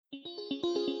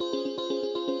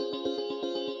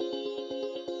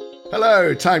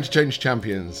Hello, Time to Change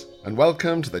champions, and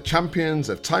welcome to the Champions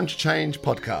of Time to Change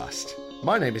podcast.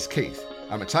 My name is Keith.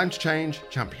 I'm a Time to Change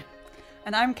champion.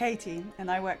 And I'm Katie, and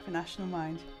I work for National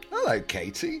Mind. Hello,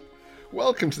 Katie.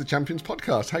 Welcome to the Champions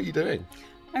podcast. How are you doing?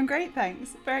 I'm great,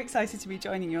 thanks. Very excited to be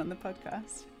joining you on the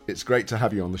podcast. It's great to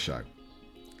have you on the show.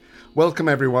 Welcome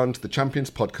everyone to the Champions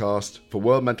podcast for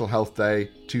World Mental Health Day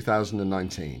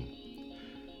 2019.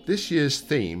 This year's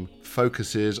theme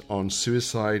focuses on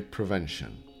suicide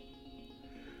prevention.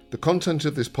 The content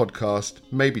of this podcast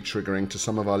may be triggering to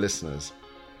some of our listeners.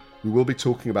 We will be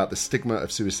talking about the stigma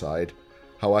of suicide,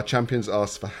 how our champions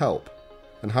ask for help,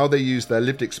 and how they use their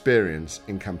lived experience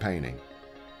in campaigning.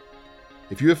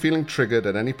 If you are feeling triggered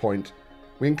at any point,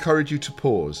 we encourage you to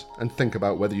pause and think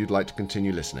about whether you'd like to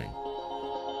continue listening.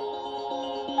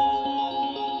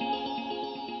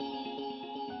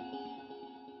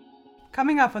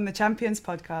 Coming up on the Champions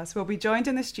podcast, we'll be joined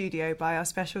in the studio by our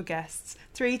special guests,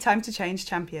 3 Time to Change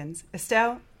champions,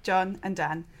 Estelle, John and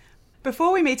Dan.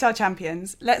 Before we meet our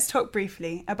champions, let's talk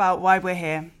briefly about why we're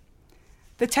here.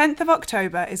 The 10th of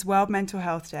October is World Mental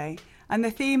Health Day, and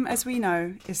the theme, as we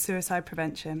know, is suicide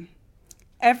prevention.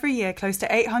 Every year, close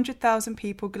to 800,000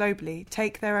 people globally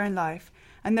take their own life,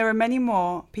 and there are many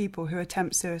more people who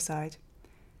attempt suicide.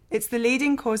 It's the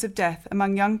leading cause of death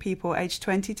among young people aged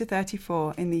 20 to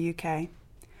 34 in the UK.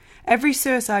 Every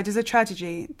suicide is a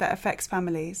tragedy that affects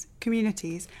families,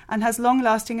 communities, and has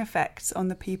long-lasting effects on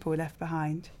the people left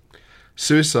behind.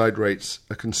 Suicide rates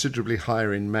are considerably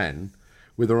higher in men,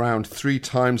 with around 3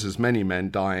 times as many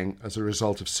men dying as a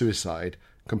result of suicide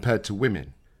compared to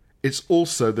women. It's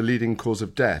also the leading cause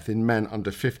of death in men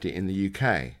under 50 in the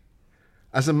UK.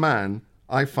 As a man,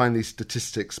 I find these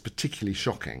statistics particularly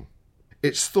shocking.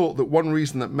 It's thought that one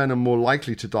reason that men are more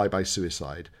likely to die by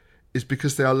suicide is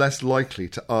because they are less likely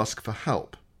to ask for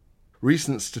help.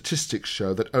 Recent statistics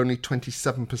show that only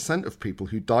 27% of people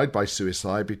who died by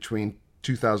suicide between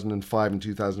 2005 and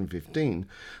 2015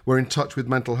 were in touch with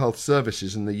mental health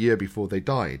services in the year before they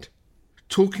died.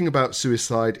 Talking about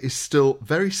suicide is still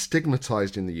very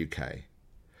stigmatised in the UK.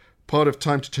 Part of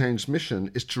Time to Change's mission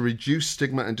is to reduce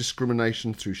stigma and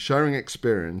discrimination through sharing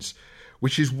experience,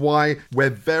 which is why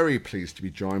we're very pleased to be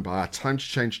joined by our Time to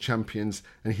Change champions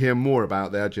and hear more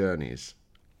about their journeys.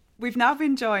 We've now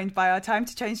been joined by our Time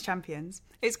to Change champions.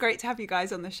 It's great to have you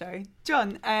guys on the show.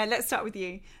 John, let's start with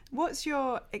you. What's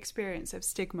your experience of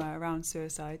stigma around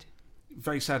suicide?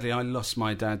 Very sadly, I lost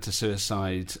my dad to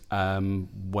suicide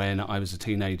when I was a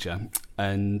teenager,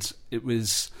 and it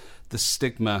was the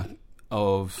stigma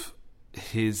of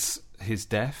his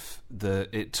death that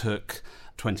it took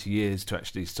 20 years to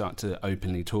actually start to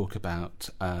openly talk about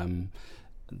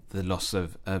the loss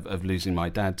of losing my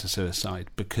dad to suicide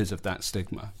because of that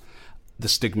stigma. The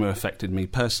stigma affected me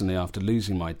personally after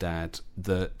losing my dad,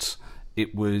 that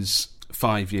it was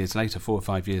 5 years later, 4 or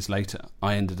 5 years later,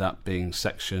 I ended up being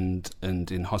sectioned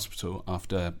and in hospital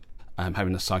after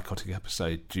having a psychotic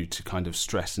episode due to kind of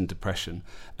stress and depression,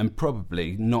 and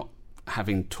probably not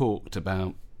having talked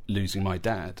about losing my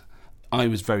dad. I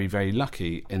was very, very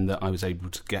lucky in that I was able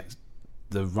to get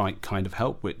the right kind of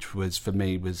help, which was, for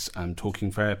me, was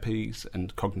talking therapies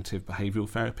and cognitive behavioural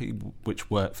therapy, which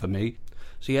worked for me.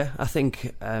 So yeah, I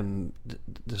think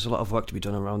there's a lot of work to be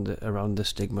done around the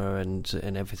stigma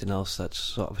and everything else that's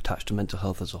sort of attached to mental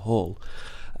health as a whole.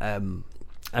 And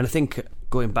I think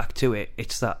going back to it,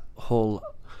 it's that whole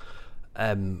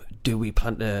do we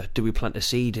plant a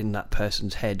seed in that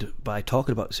person's head by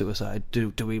talking about suicide?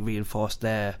 Do we reinforce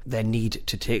their need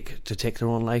to take their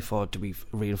own life, or do we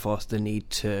reinforce the need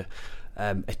to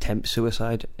attempt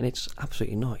suicide? And it's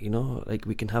absolutely not. Like,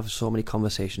 we can have so many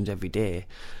conversations every day,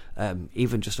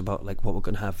 even just about like what we're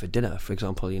going to have for dinner, for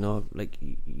example. Like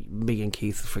me and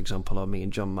Keith, for example, or me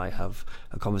and John might have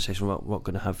a conversation about what we're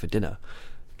going to have for dinner.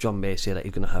 John may say that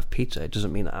he's going to have pizza. It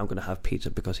doesn't mean that I'm going to have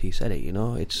pizza because he said it.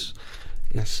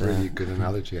 That's a really good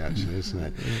analogy, actually, isn't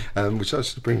it? Which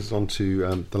actually brings us on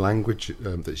to the language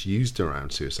that's used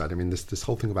around suicide. I mean, this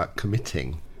whole thing about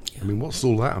committing. Yeah. I mean, what's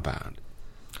all that about?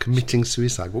 Committing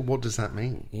suicide. What does that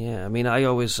mean? Yeah, I mean, I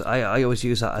always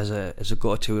use that as a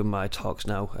go-to in my talks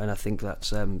now, and I think that's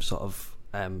sort of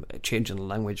changing the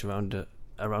language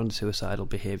around suicidal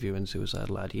behaviour and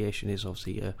suicidal ideation is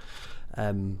obviously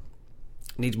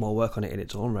needs more work on it in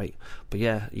its own right. But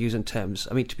yeah, using terms,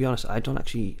 I mean, to be honest, I don't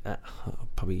actually,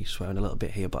 probably swearing a little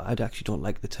bit here, but I actually don't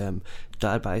like the term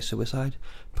died by suicide,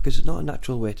 because it's not a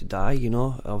natural way to die.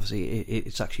 Obviously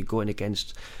it's actually going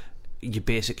against your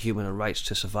basic human rights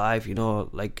to survive,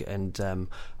 and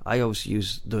I always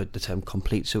use the term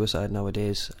complete suicide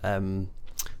nowadays,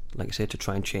 like I say, to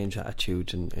try and change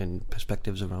attitudes and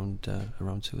perspectives around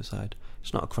suicide.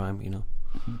 It's not a crime,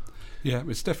 Yeah,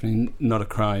 it's definitely not a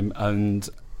crime, and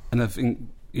I think,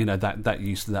 you know, that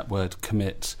use of that word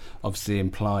commit obviously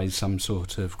implies some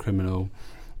sort of criminal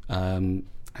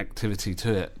activity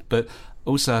to it. But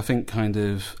also, I think kind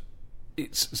of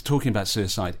it's talking about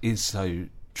suicide is so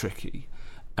tricky,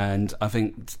 and I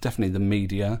think it's definitely the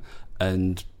media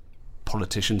and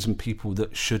politicians and people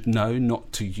that should know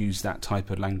not to use that type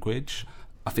of language.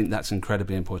 I think that's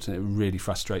incredibly important. It really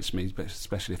frustrates me,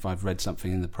 especially if I've read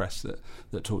something in the press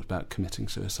that talks about committing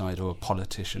suicide, or a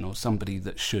politician or somebody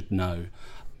that should know.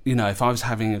 You know, if I was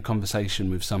having a conversation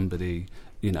with somebody,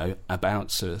 you know, about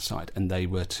suicide and they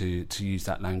were to use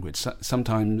that language,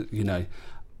 sometimes, you know,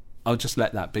 I'll just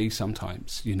let that be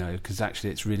sometimes, you know, because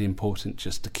actually it's really important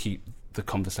just to keep the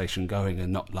conversation going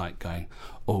and not like going,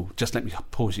 oh, just let me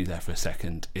pause you there for a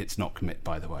second, it's not commit,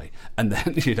 by the way. And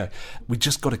then, you know, we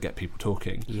just got to get people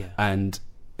talking. Yeah. And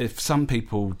if some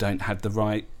people don't have the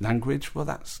right language, well,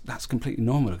 that's completely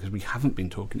normal, because we haven't been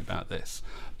talking about this.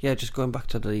 Yeah, just going back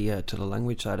to the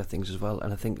language side of things as well,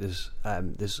 and I think there's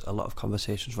a lot of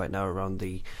conversations right now around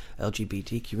the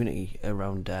LGBT community,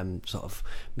 around sort of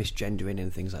misgendering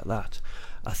and things like that.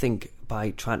 I think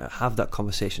by trying to have that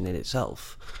conversation in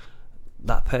itself,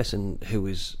 that person who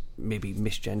is maybe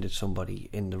misgendered somebody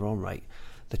in their own right,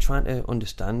 they're trying to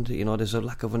understand, you know, there's a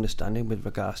lack of understanding with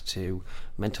regards to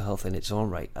mental health in its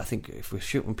own right. I think if we're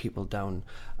shooting people down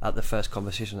at the first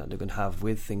conversation that they're going to have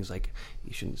with things like,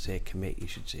 you shouldn't say commit, you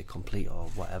should say complete or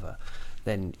whatever,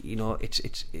 then, you know, it's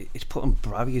putting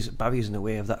barriers in the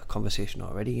way of that conversation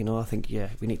already. You know, I think, yeah,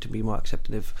 we need to be more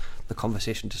accepting of the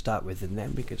conversation to start with, and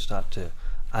then we can start to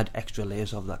add extra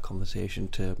layers of that conversation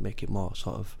to make it more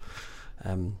sort of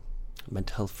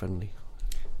mental health friendly.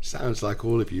 Sounds like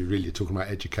all of you really are talking about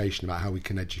education, about how we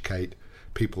can educate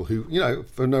people who, you know,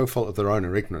 for no fault of their own,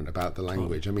 are ignorant about the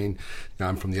language. I mean, you know,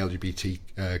 I'm from the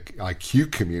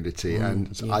LGBTIQ community,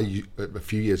 and I, a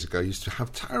few years ago, used to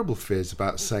have terrible fears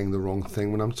about saying the wrong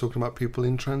thing when I'm talking about people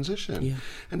in transition. Yeah.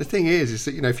 And the thing is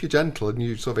that, you know, if you're gentle and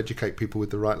you sort of educate people with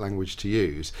the right language to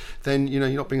use, then, you know,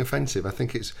 you're not being offensive. I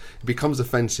think it becomes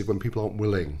offensive when people aren't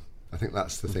willing. I think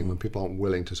that's the thing, when people aren't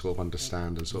willing to sort of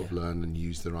understand and sort of learn and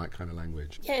use the right kind of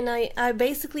language. Yeah, and I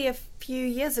basically, a few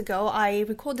years ago, I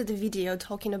recorded a video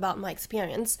talking about my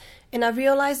experience, and I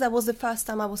realized that was the first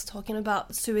time I was talking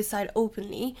about suicide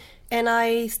openly, and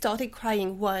I started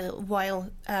crying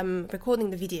while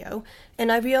recording the video,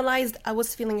 and I realized I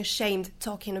was feeling ashamed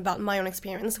talking about my own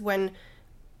experience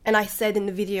and I said in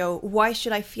the video, why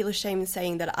should I feel ashamed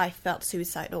saying that I felt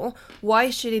suicidal? Why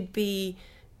should it be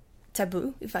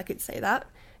taboo, if I could say that?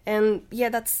 And yeah,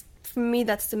 for me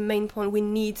that's the main point. We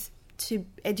need to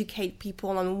educate people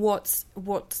on what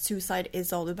suicide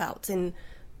is all about and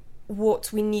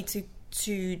what we need to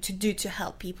do to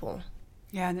help people.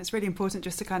 Yeah, and it's really important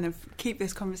just to kind of keep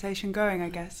this conversation going, I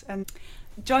guess. And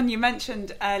John, you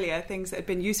mentioned earlier things that have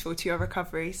been useful to your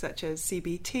recovery, such as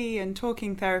CBT and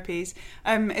talking therapies.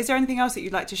 Is there anything else that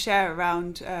you'd like to share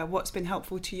around what's been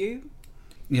helpful to you?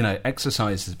 You know,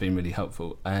 exercise has been really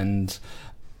helpful, and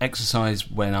exercise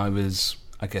when I was,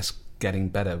 I guess, getting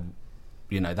better,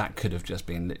 you know, that could have just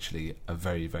been literally a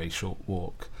very, very short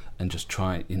walk, and just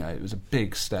try, you know, it was a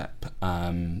big step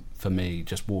for me,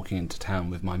 just walking into town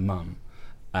with my mum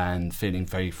and feeling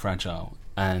very fragile,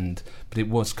 but it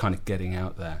was kind of getting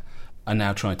out there. I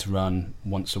now try to run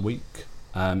once a week.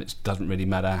 It doesn't really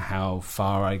matter how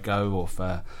far I go or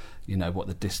for, you know, what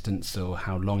the distance or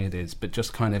how long it is, but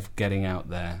just kind of getting out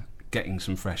there, getting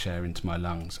some fresh air into my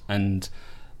lungs, and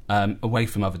away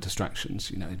from other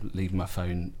distractions, you know, leaving my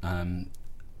phone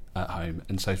at home.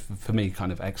 And so for me,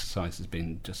 kind of exercise has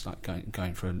been just like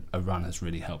going for a run has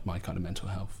really helped my kind of mental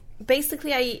health.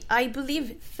 Basically, I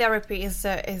believe therapy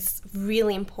is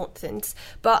really important,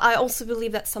 but I also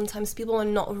believe that sometimes people are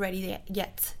not ready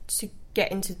yet to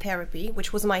get into therapy,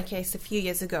 which was my case a few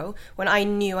years ago when I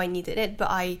knew I needed it, but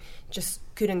I just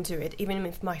couldn't do it. Even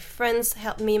if my friends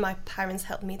helped me, my parents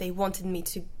helped me, they wanted me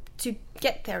to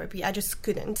get therapy, I just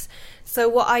couldn't. So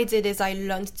what I did is I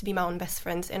learned to be my own best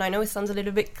friend, and I know it sounds a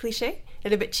little bit cliche, a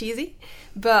little bit cheesy,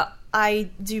 but I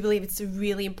do believe it's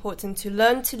really important to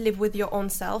learn to live with your own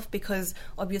self, because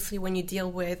obviously when you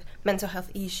deal with mental health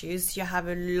issues, you have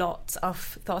a lot of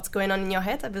thoughts going on in your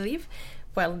head, I believe.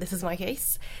 Well, this is my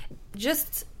case.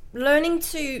 Just learning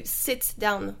to sit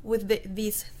down with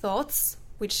these thoughts,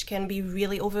 which can be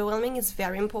really overwhelming, is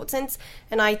very important.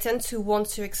 And I tend to want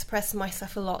to express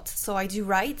myself a lot. So I do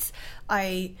write.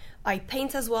 I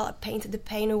paint as well. I painted the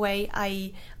pain away.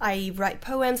 I write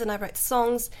poems and I write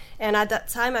songs. And at that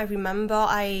time, I remember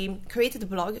I created a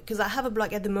blog, because I have a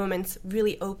blog at the moment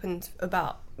really open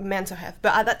about mental health.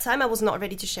 But at that time, I was not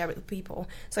ready to share it with people.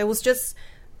 So I was just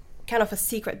kind of a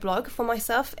secret blog for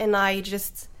myself, and I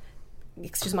just,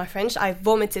 excuse my French, I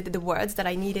vomited the words that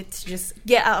I needed to just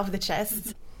get out of the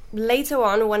chest. Later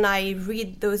on, when I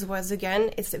read those words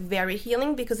again, it's very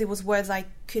healing, because it was words I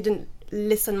couldn't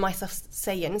listen myself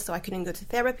saying, so I couldn't go to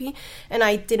therapy, and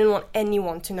I didn't want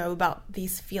anyone to know about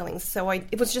these feelings, so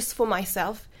it was just for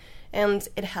myself, and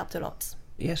it helped a lot.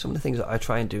 Yeah, some of the things that I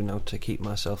try and do now to keep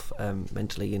myself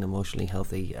mentally and emotionally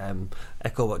healthy,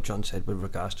 echo what John said with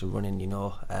regards to running.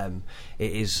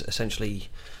 It is essentially,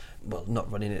 well,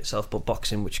 not running itself, but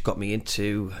boxing, which got me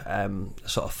into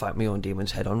sort of fight my own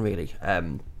demons head on, really.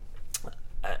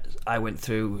 I went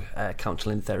through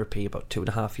counselling therapy about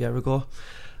 2.5 years ago,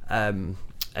 and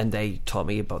they taught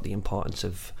me about the importance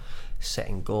of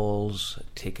setting goals,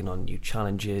 taking on new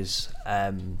challenges,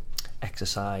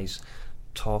 exercise,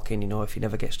 talking. If you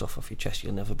never get stuff off your chest,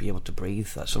 you'll never be able to breathe.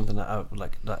 That's something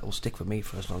that will stick with me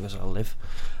for as long as I'll live.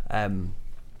 And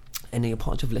the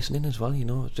importance of listening as well,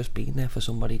 just being there for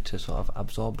somebody to sort of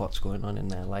absorb what's going on in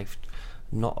their life,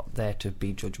 not there to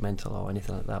be judgmental or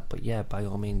anything like that, but yeah, by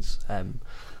all means.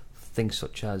 Things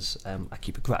such as I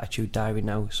keep a gratitude diary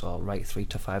now, so I'll write 3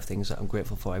 to 5 things that I'm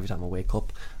grateful for every time I wake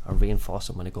up. I reinforce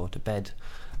them when I go to bed.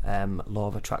 Law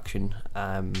of attraction,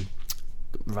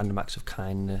 random acts of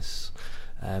kindness,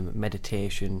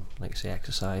 meditation, like I say,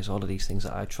 exercise, all of these things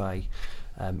that I try.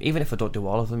 Even if I don't do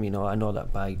all of them, I know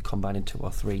that by combining 2 or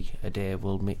 3 a day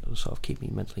will sort of keep me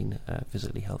mentally,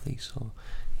 physically healthy. So,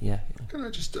 yeah. Can I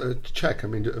just check? I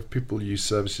mean, if people use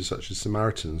services such as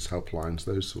Samaritans, helplines,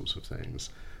 those sorts of things,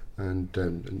 and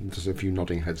there's a few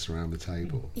nodding heads around the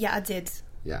table. Yeah, I did.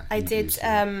 Yeah, I did.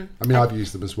 I've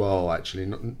used them as well, actually,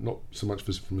 not so much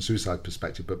from a suicide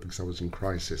perspective, but because I was in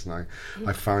crisis, and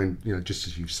I found, just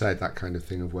as you've said, that kind of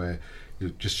thing of where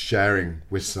you're just sharing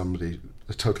with somebody,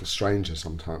 a total stranger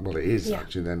sometimes, well, it is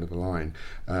actually the end of the line,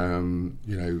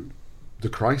 the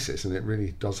crisis, and it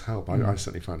really does help. I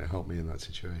certainly found it helped me in that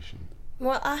situation.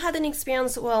 Well, I had an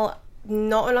experience, not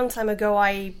a long time ago,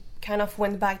 I kind of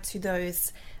went back to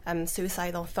those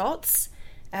suicidal thoughts.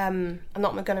 I'm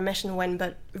not going to mention when,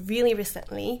 but really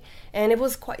recently, and it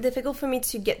was quite difficult for me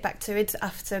to get back to it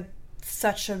after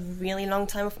such a really long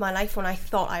time of my life when I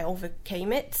thought I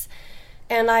overcame it.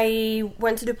 And I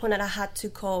went to the point that I had to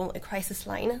call a crisis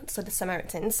line, so the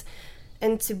Samaritans.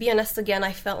 And to be honest, again,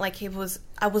 I felt like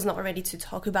I was not ready to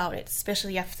talk about it,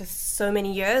 especially after so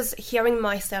many years. Hearing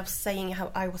myself saying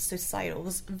how I was suicidal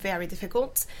was very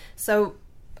difficult. So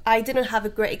I didn't have a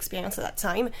great experience at that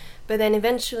time, but then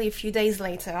eventually, a few days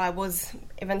later, I was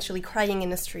eventually crying in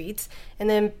the street, and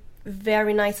then a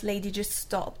very nice lady just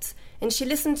stopped, and she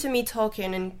listened to me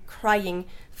talking and crying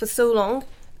for so long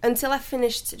until I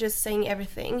finished just saying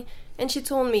everything, and she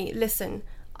told me, listen,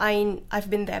 I've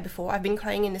been there before, I've been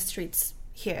crying in the streets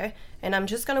here, and I'm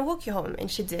just gonna walk you home, and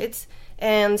she did,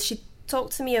 and she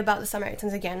talked to me about the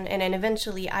Samaritans again, and then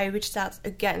eventually I reached out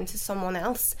again to someone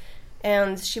else.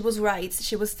 And she was right.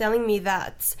 She was telling me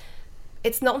that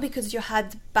it's not because you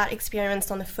had bad experience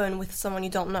on the phone with someone you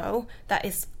don't know that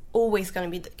is always going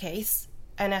to be the case.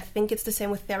 And I think it's the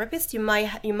same with therapists.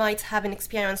 You might have an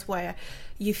experience where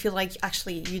you feel like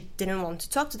actually you didn't want to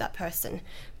talk to that person,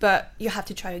 but you have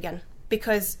to try again,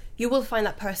 because you will find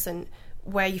that person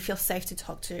where you feel safe to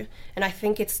talk to. And I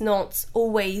think it's not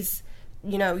always,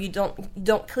 you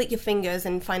don't click your fingers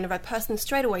and find the right person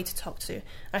straight away to talk to.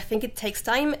 I think it takes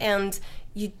time, and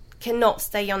you cannot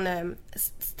stay on the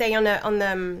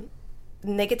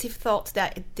negative thought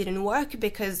that it didn't work,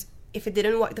 because if it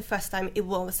didn't work the first time, it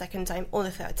will the second time or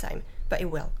the third time, but it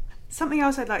will. Something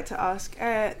else I'd like to ask,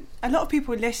 a lot of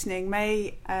people listening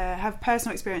may have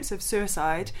personal experience of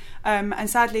suicide, and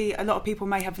sadly a lot of people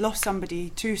may have lost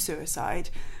somebody to suicide.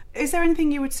 Is there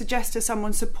anything you would suggest to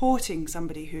someone supporting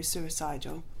somebody who's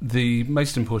suicidal? The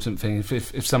most important thing,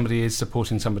 if somebody is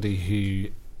supporting somebody who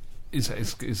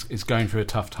is going through a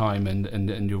tough time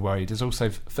and you're worried, is also,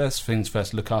 first things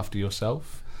first, look after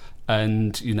yourself.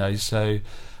 And, so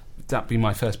that'd be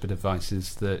my first bit of advice,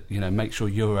 is that, make sure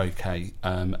you're okay,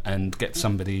 and get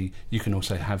somebody. You can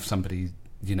also have somebody,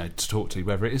 to talk to,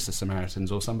 whether it is the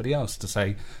Samaritans or somebody else, to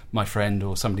say, my friend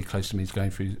or somebody close to me is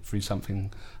going through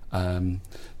something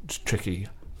tricky,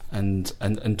 and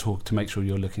talk, to make sure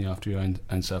you're looking after your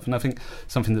own self. And I think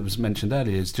something that was mentioned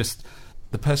earlier is just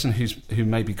the person who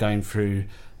may be going through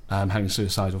having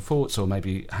suicidal thoughts, or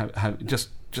maybe just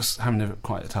having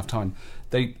quite a tough time.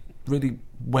 They really,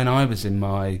 when I was in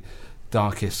my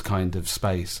darkest kind of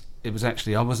space, it was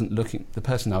actually, I wasn't looking, the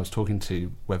person I was talking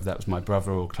to, whether that was my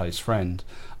brother or close friend,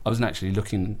 I wasn't actually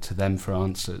looking to them for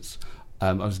answers.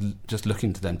 I was just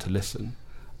looking to them to listen.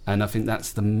 And I think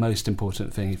that's the most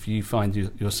important thing. If you find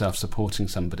yourself supporting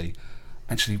somebody,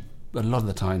 actually a lot of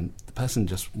the time the person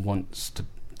just wants to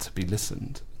be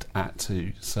listened at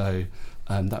too. So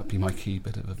that would be my key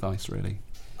bit of advice, really.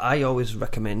 I always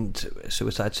recommend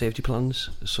suicide safety plans.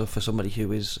 So for somebody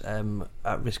who is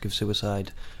at risk of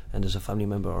suicide, and as a family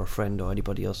member or a friend or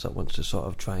anybody else that wants to sort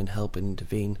of try and help and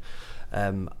intervene,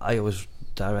 I always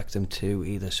direct them to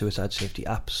either suicide safety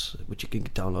apps, which you can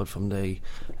download from the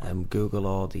Google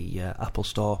or the Apple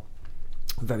Store.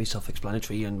 Very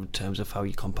self-explanatory in terms of how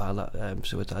you compile that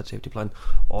suicide safety plan,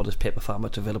 or there's paper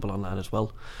formats available online as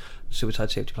well.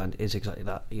 Suicide safety plan is exactly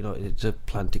that. It's a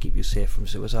plan to keep you safe from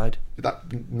suicide.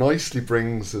 That nicely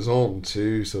brings us on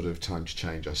to sort of Time to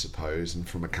Change, I suppose, and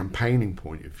from a campaigning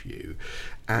point of view.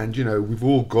 And, we've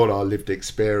all got our lived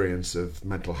experience of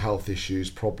mental health issues,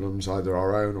 problems, either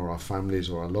our own or our families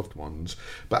or our loved ones.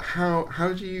 But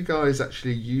how do you guys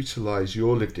actually utilise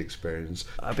your lived experience?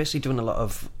 I'm basically doing a lot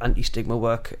of anti-stigma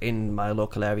work in my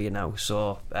local area now.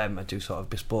 So I do sort of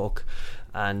bespoke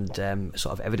and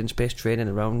sort of evidence-based training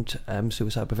around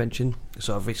suicide prevention.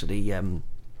 So I've recently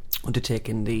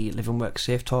undertaken the Live and Work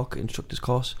Safe Talk instructors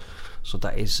course. So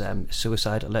that is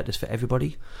suicide alertness for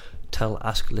everybody. Tell,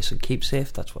 ask, listen, keep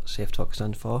safe. That's what Safe Talk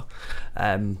stands for.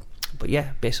 But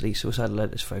yeah, basically suicide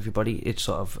alertness for everybody. It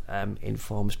sort of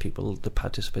informs people, the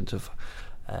participants, of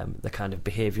the kind of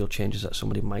behavioural changes that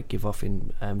somebody might give off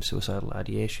in suicidal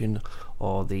ideation,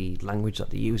 or the language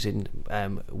that they're using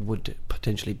would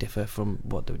potentially differ from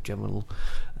what the general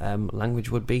language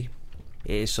would be.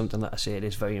 It is something that I say it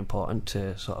is very important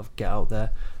to sort of get out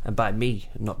there, and by me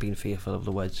not being fearful of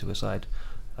the word suicide,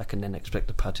 I can then expect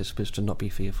the participants to not be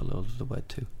fearful of the word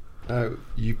too.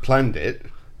 You planned it,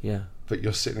 yeah, but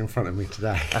you're sitting in front of me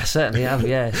today. I certainly am,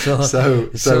 yeah. So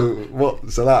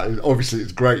that obviously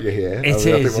it's great you're here. It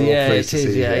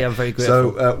is, yeah. I'm very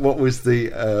grateful. So what was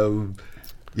the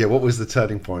what was the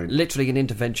turning point? Literally an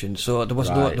intervention. So there was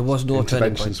no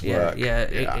turning point. Work.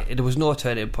 There was no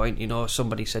turning point.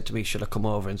 Somebody said to me, "Should I come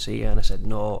over and see you?" And I said,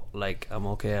 "No, I'm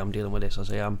okay. I'm dealing with this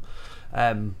as I am."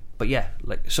 But yeah,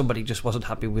 somebody just wasn't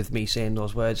happy with me saying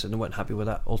those words, and they weren't happy with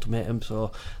that ultimatum.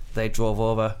 So they drove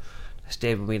over,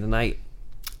 stayed with me the night,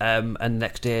 and the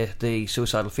next day the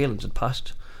suicidal feelings had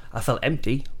passed. I felt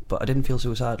empty, but I didn't feel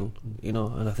suicidal.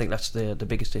 And I think that's the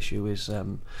biggest issue is.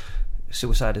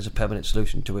 Suicide is a permanent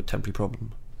solution to a temporary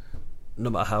problem, no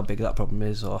matter how big that problem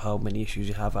is or how many issues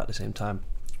you have at the same time.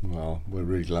 Well, we're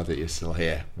really glad that you're still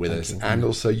here with us, you. And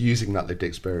also using that lived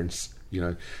experience,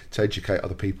 to educate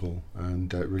other people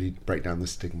and really break down the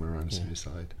stigma around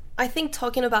suicide. I think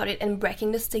talking about it and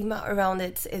breaking the stigma around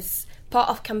it is part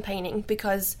of campaigning,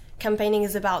 because campaigning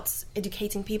is about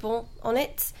educating people on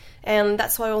it, and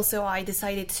that's why also I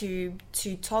decided to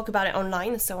talk about it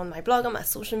online, so on my blog, on my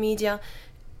social media.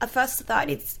 At first, I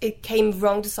thought it came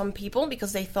wrong to some people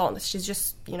because they thought that she's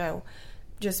just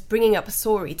bringing up a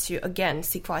story to, again,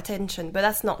 seek for attention. But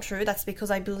that's not true. That's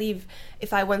because I believe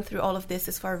if I went through all of this,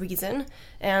 it's for a reason.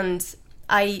 And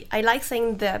I like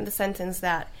saying the sentence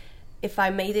that if I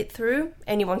made it through,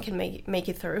 anyone can make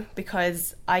it through,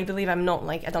 because I believe I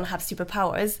don't have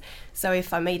superpowers. So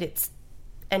if I made it,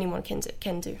 anyone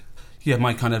can do. Yeah,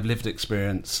 my kind of lived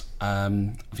experience, I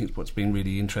think what's been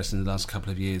really interesting in the last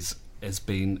couple of years has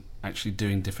been actually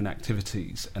doing different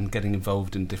activities and getting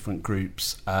involved in different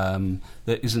groups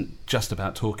that isn't just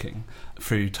about talking.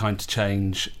 Through Time to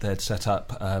Change, they'd set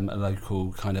up a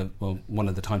local one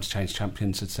of the Time to Change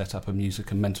champions had set up a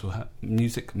music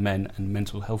men and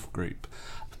mental health group.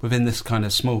 Within this kind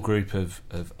of small group of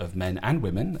men and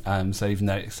women, so even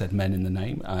though it said men in the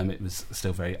name, it was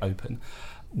still very open.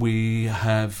 We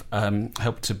have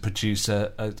helped to produce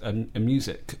a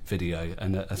music video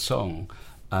and a song,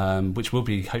 which will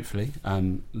be hopefully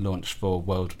launched for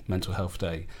World Mental Health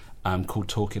Day, called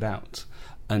Talk It Out.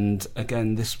 And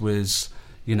again, this was,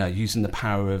 using the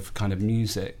power of kind of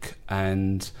music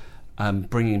and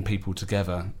bringing people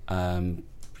together.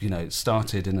 It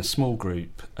started in a small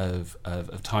group of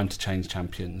Time to Change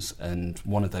champions, and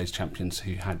one of those champions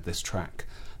who had this track.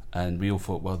 And we all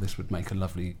thought, well, this would make a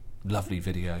lovely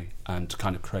video to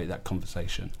kind of create that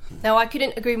conversation. No, I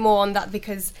couldn't agree more on that,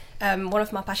 because one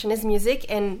of my passion is music,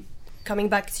 and coming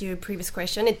back to your previous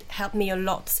question, it helped me a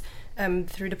lot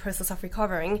through the process of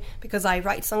recovering, because I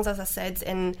write songs, as I said,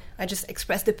 and I just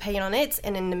express the pain on it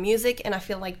and in the music, and I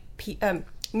feel like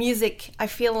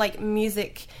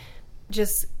music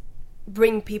just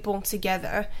bring people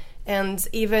together. And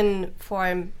even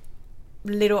for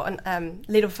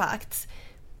little facts,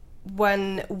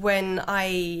 when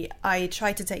I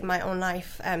tried to take my own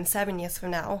life 7 years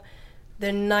from now,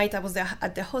 the night I was there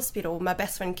at the hospital, my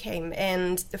best friend came,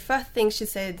 and the first thing she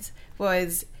said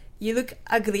was, "You look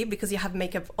ugly because you have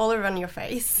makeup all around your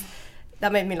face."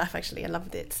 That made me laugh, actually. I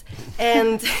loved it.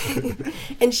 And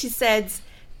and she said,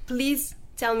 please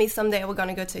tell me someday we're going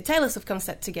to go to a Taylor Swift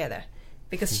concert together,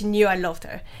 because she knew I loved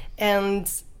her.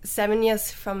 And 7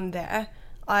 years from there,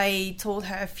 I told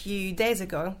her a few days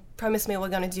ago, promise me we're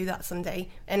going to do that someday.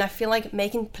 And I feel like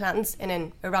making plans and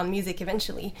then around music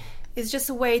eventually is just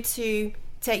a way to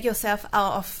take yourself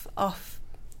out of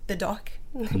the dark,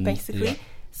 basically. Yeah.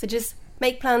 So just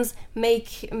make plans,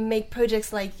 make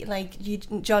projects like you,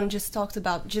 John, just talked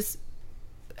about. Just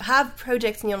have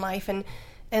projects in your life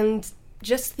and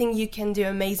just think you can do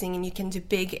amazing and you can do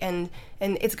big, and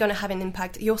it's going to have an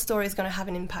impact. Your story is going to have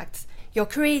an impact. Your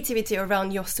creativity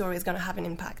around your story is going to have an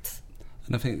impact.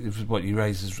 And I think what you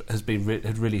raised has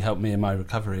really helped me in my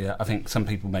recovery. I think some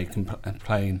people may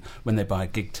complain when they buy a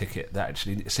gig ticket that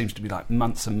actually it seems to be like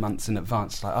months and months in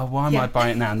advance. Like, oh, why am I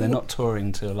buying it now? And they're not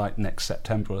touring till like next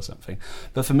September or something.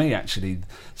 But for me, actually,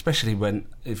 especially when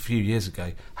a few years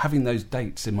ago, having those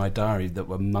dates in my diary that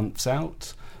were months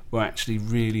out were actually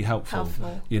really helpful.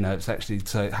 You know, it's actually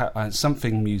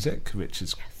something music, which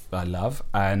is I love,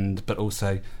 but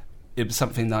also it was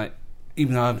something like,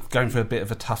 even though I'm going through a bit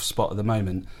of a tough spot at the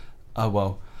moment, how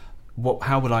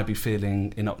will I be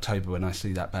feeling in October when I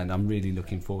see that band? I'm really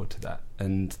looking forward to that.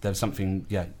 And there's something,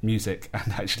 music,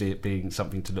 and actually it being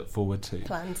something to look forward to.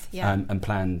 Planned, and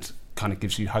planned kind of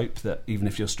gives you hope that even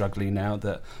if you're struggling now,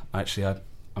 that actually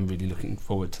I'm really looking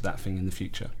forward to that thing in the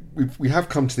future. We have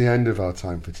come to the end of our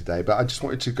time for today, but I just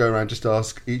wanted to go around just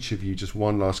ask each of you just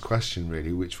one last question,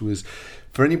 really, which was,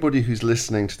 for anybody who's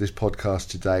listening to this podcast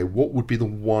today, what would be the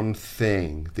one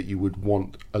thing that you would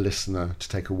want a listener to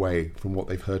take away from what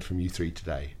they've heard from you three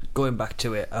today? Going back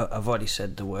to it, I've already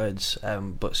said the words,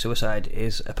 but suicide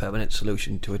is a permanent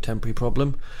solution to a temporary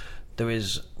problem. There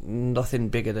is nothing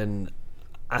bigger than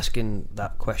asking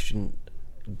that question,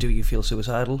 do you feel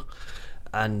suicidal?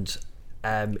 And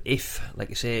if, like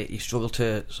you say, you struggle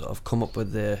to sort of come up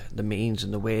with the means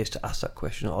and the ways to ask that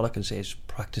question, all I can say is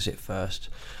practice it first.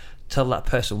 Tell that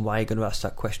person why you're going to ask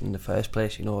that question in the first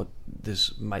place. You know,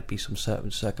 there's might be some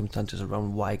certain circumstances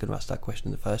around why you're going to ask that question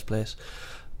in the first place.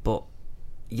 But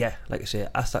yeah, like I say,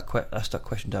 ask that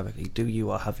question directly. Do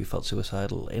you or have you felt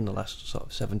suicidal in the last sort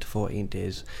of 7 to 14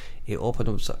 days? It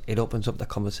opens up the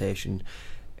conversation,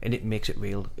 and it makes it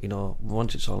real. You know,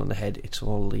 once it's all in the head, it's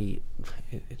not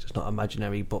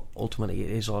imaginary, but ultimately it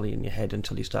is all in your head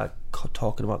until you start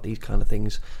talking about these kind of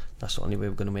things. That's the only way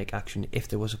we're going to make action. If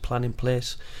there was a plan in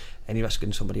place and you're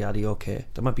asking somebody, are they okay?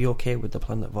 They might be okay with the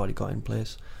plan that they've already got in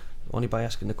place. Only by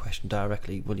asking the question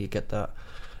directly will you get that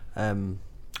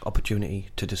opportunity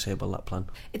to disable that plan.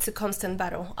 It's a constant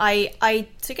battle. I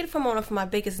took it from one of my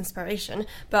biggest inspiration,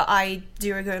 but I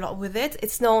do agree a lot with it.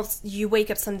 It's not you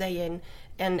wake up someday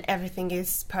and everything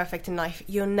is perfect in life.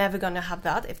 You're never going to have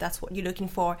that if that's what you're looking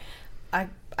for. I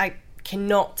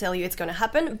cannot tell you it's going to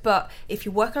happen, but if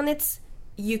you work on it,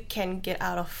 you can get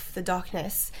out of the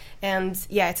darkness. And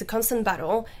yeah, it's a constant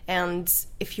battle, and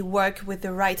if you work with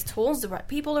the right tools, the right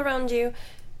people around you,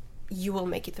 you will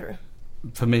make it through.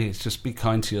 For me, it's just be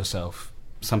kind to yourself.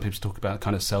 Some people talk about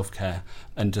kind of self-care,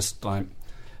 and just like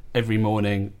every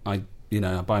morning I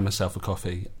buy myself a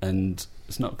coffee, and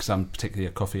it's not because I'm particularly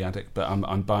a coffee addict, but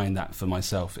I'm buying that for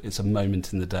myself. It's a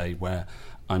moment in the day where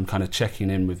I'm kind of checking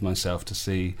in with myself to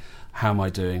see, how am I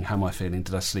doing? How am I feeling?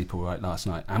 Did I sleep all right last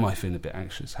night? Am I feeling a bit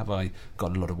anxious? Have I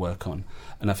got a lot of work on?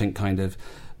 And I think kind of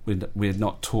we're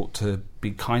not taught to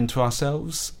be kind to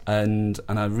ourselves, and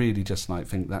I really just like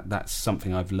think that's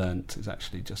something I've learnt, is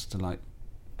actually just to like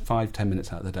 5-10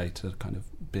 minutes out of the day to kind of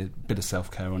bit of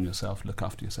self-care on yourself, look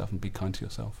after yourself and be kind to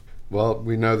yourself. Well,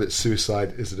 we know that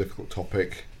suicide is a difficult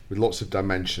topic with lots of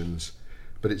dimensions,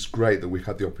 but it's great that we've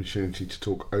had the opportunity to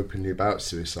talk openly about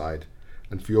suicide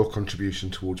and for your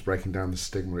contribution towards breaking down the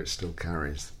stigma it still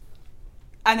carries.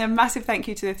 And a massive thank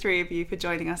you to the three of you for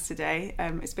joining us today.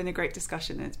 It's been a great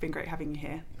discussion, and it's been great having you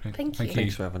here. Okay. Thank you.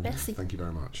 Thanks for having me. Merci. Thank you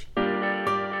very much.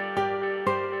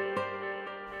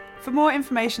 For more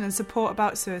information and support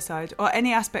about suicide or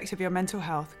any aspect of your mental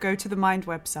health, go to the Mind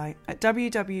website at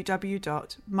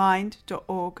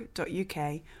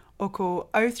www.mind.org.uk or call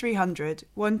 0300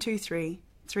 123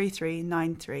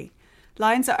 3393.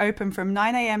 Lines are open from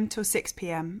 9 a.m. till 6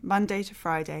 p.m, Monday to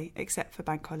Friday, except for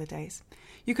bank holidays.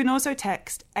 You can also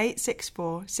text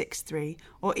 86463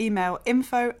 or email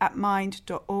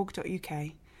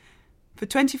info@mind.org.uk. For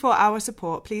 24-hour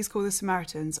support, please call the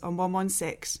Samaritans on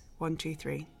 116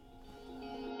 123.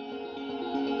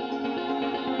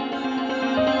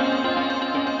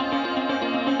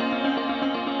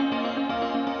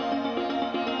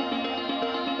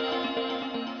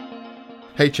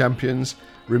 Hey champions,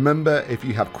 remember, if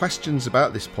you have questions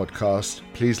about this podcast,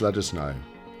 please let us know.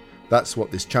 That's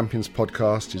what this Champions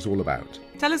podcast is all about.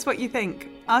 Tell us what you think.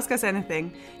 Ask us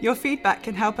anything. Your feedback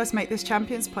can help us make this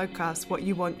Champions podcast what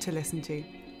you want to listen to.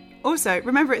 Also,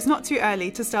 remember it's not too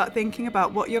early to start thinking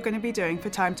about what you're going to be doing for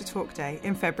Time to Talk Day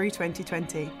in February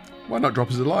 2020. Why not drop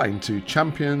us a line to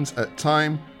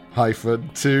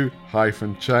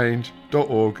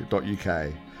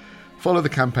champions@time-to-change.org.uk. Follow the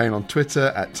campaign on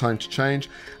Twitter @Time to Change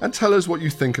and tell us what you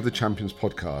think of the Champions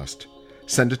podcast.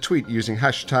 Send a tweet using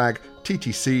hashtag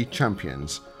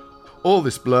 #TTCChampions. All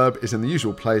this blurb is in the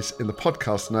usual place in the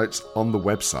podcast notes on the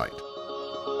website.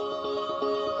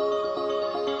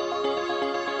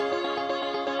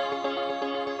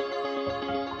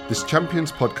 This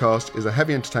Champions podcast is a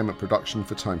heavy entertainment production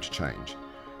for Time to Change.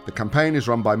 The campaign is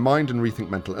run by Mind and Rethink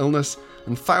Mental Illness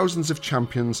and thousands of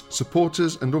champions,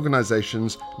 supporters and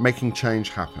organisations making change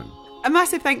happen. A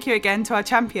massive thank you again to our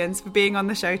champions for being on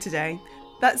the show today.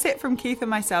 That's it from Keith and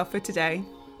myself for today.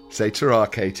 Say ta-ra,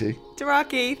 Katie. Ta-ra,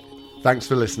 Keith. Thanks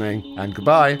for listening and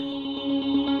goodbye.